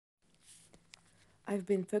I've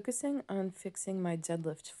been focusing on fixing my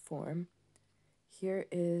deadlift form. Here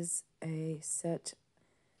is a set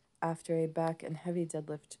after a back and heavy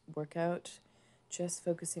deadlift workout, just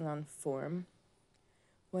focusing on form.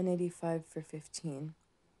 185 for 15,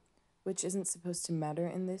 which isn't supposed to matter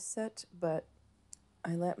in this set, but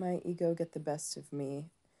I let my ego get the best of me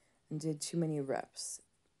and did too many reps.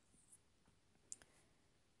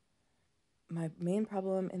 My main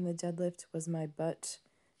problem in the deadlift was my butt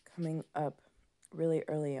coming up really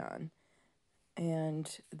early on.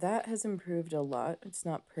 And that has improved a lot. It's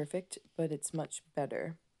not perfect, but it's much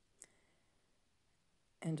better.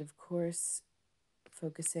 And of course,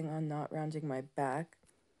 focusing on not rounding my back.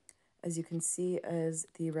 As you can see, as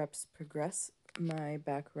the reps progress, my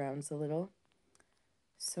back rounds a little.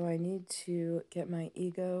 So I need to get my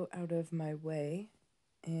ego out of my way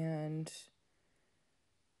and,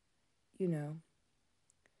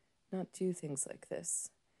 not do things like this.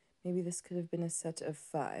 Maybe this could have been a set of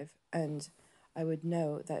 5, and I would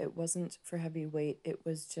know that it wasn't for heavy weight, it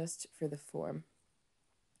was just for the form.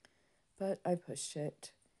 But I pushed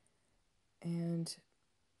it. And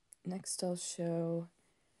next I'll show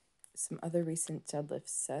some other recent deadlift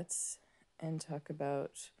sets and talk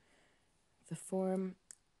about the form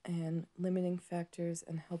and limiting factors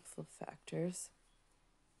and helpful factors.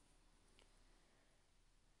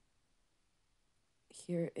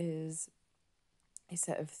 Here is a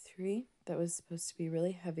set of 3 that was supposed to be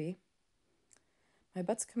really heavy. My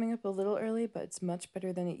butt's coming up a little early, but it's much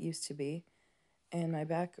better than it used to be, and my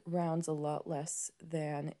back rounds a lot less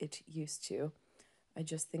than it used to. I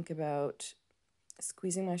just think about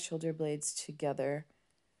squeezing my shoulder blades together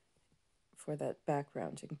for that back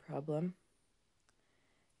rounding problem.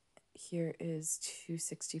 Here is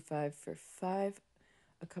 265 for 5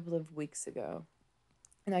 a couple of weeks ago.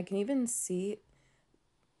 And I can even see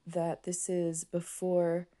that this is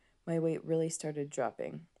before my weight really started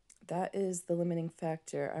dropping. That is the limiting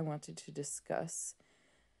factor I wanted to discuss.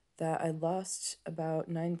 That I lost about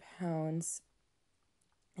 9 pounds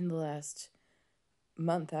in the last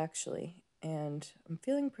month, actually, and I'm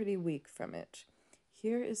feeling pretty weak from it.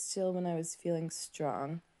 Here is still when I was feeling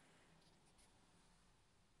strong.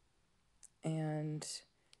 And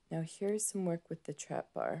now here's some work with the trap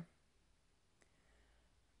bar.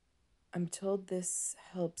 I'm told this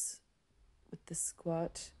helps with the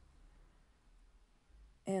squat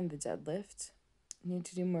and the deadlift. I need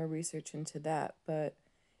to do more research into that, but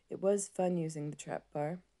it was fun using the trap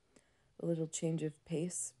bar. A little change of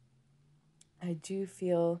pace. I do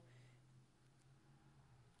feel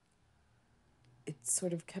it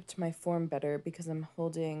sort of kept my form better because I'm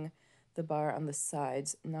holding the bar on the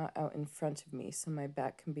sides, not out in front of me, so my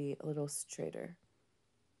back can be a little straighter.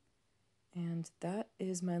 And that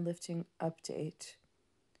is my lifting update.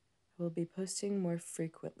 I will be posting more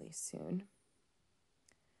frequently soon.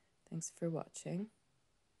 Thanks for watching.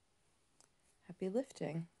 Happy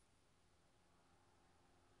lifting.